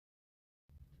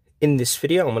In this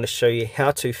video, I'm going to show you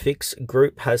how to fix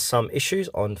group has some issues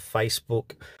on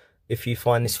Facebook. If you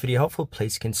find this video helpful,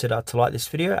 please consider to like this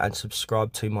video and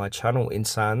subscribe to my channel. In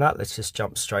saying that, let's just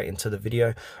jump straight into the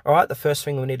video. All right, the first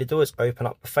thing we need to do is open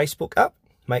up the Facebook app.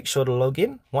 Make sure to log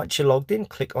in. Once you're logged in,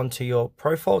 click onto your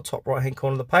profile, top right hand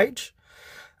corner of the page,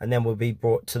 and then we'll be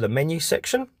brought to the menu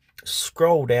section.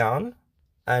 Scroll down,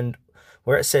 and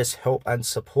where it says help and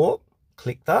support,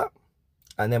 click that.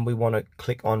 And then we want to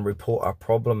click on report a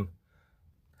problem.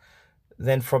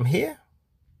 Then from here,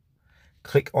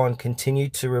 click on continue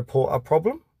to report a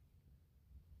problem.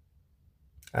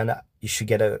 And you should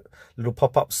get a little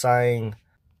pop-up saying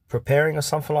preparing or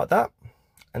something like that.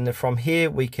 And then from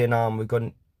here, we can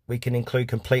include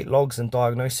complete logs and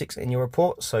diagnostics in your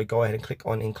report. So go ahead and click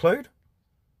on include.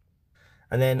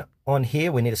 And then on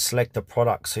here, we need to select the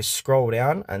product. So scroll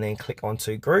down and then click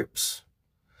onto groups.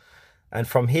 And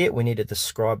from here, we need to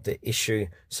describe the issue.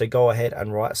 So go ahead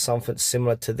and write something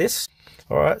similar to this.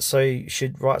 All right, so you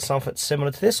should write something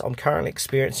similar to this. I'm currently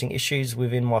experiencing issues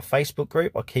within my Facebook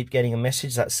group. I keep getting a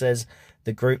message that says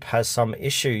the group has some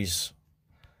issues.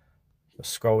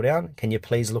 Scroll down. Can you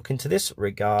please look into this?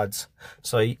 Regards.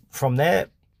 So from there,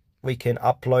 we can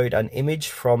upload an image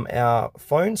from our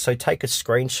phone. So take a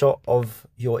screenshot of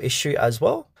your issue as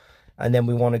well. And then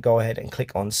we want to go ahead and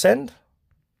click on send.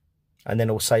 And then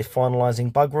it'll say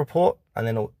finalizing bug report. And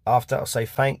then after it'll say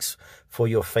thanks for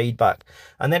your feedback.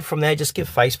 And then from there, just give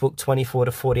Facebook 24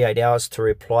 to 48 hours to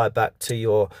reply back to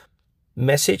your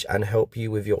message and help you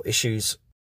with your issues.